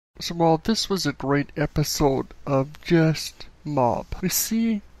So while this was a great episode of just Mob, we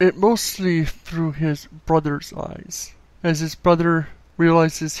see it mostly through his brother's eyes, as his brother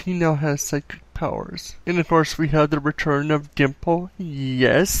realizes he now has psychic powers. And of course we have the return of Dimple.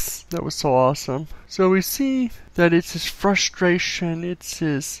 Yes, that was so awesome. So we see that it's his frustration, it's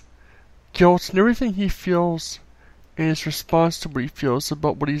his guilt, and everything he feels and his response to what he feels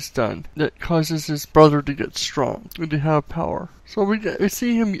about what he's done that causes his brother to get strong and to have power. So we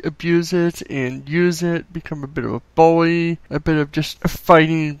see him abuse it and use it, become a bit of a bully, a bit of just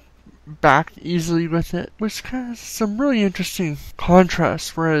fighting back easily with it, which has some really interesting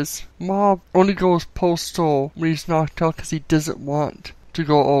contrast, whereas Mob only goes postal when he's knocked out because he doesn't want to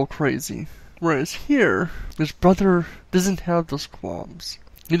go all crazy. Whereas here, his brother doesn't have those qualms.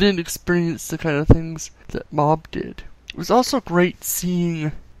 He didn't experience the kind of things that Mob did. It was also great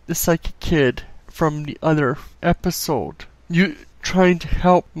seeing the psychic kid from the other episode trying to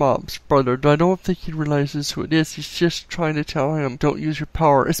help Mob's brother, but I don't think he realizes who it is. He's just trying to tell him, don't use your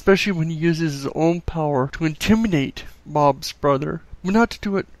power, especially when he uses his own power to intimidate Mob's brother. But not to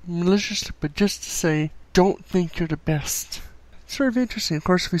do it maliciously, but just to say, don't think you're the best. It's sort of interesting. Of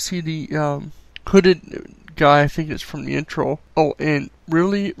course, we see the hooded guy, I think it's from the intro. Oh, and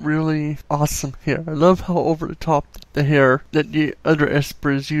really, really awesome hair. I love how over the top the hair that the other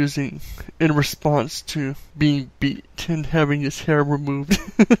Esper is using in response to being beat and having his hair removed.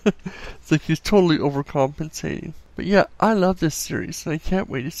 It's like he's totally overcompensating. But yeah, I love this series and I can't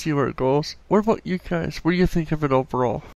wait to see where it goes. What about you guys? What do you think of it overall?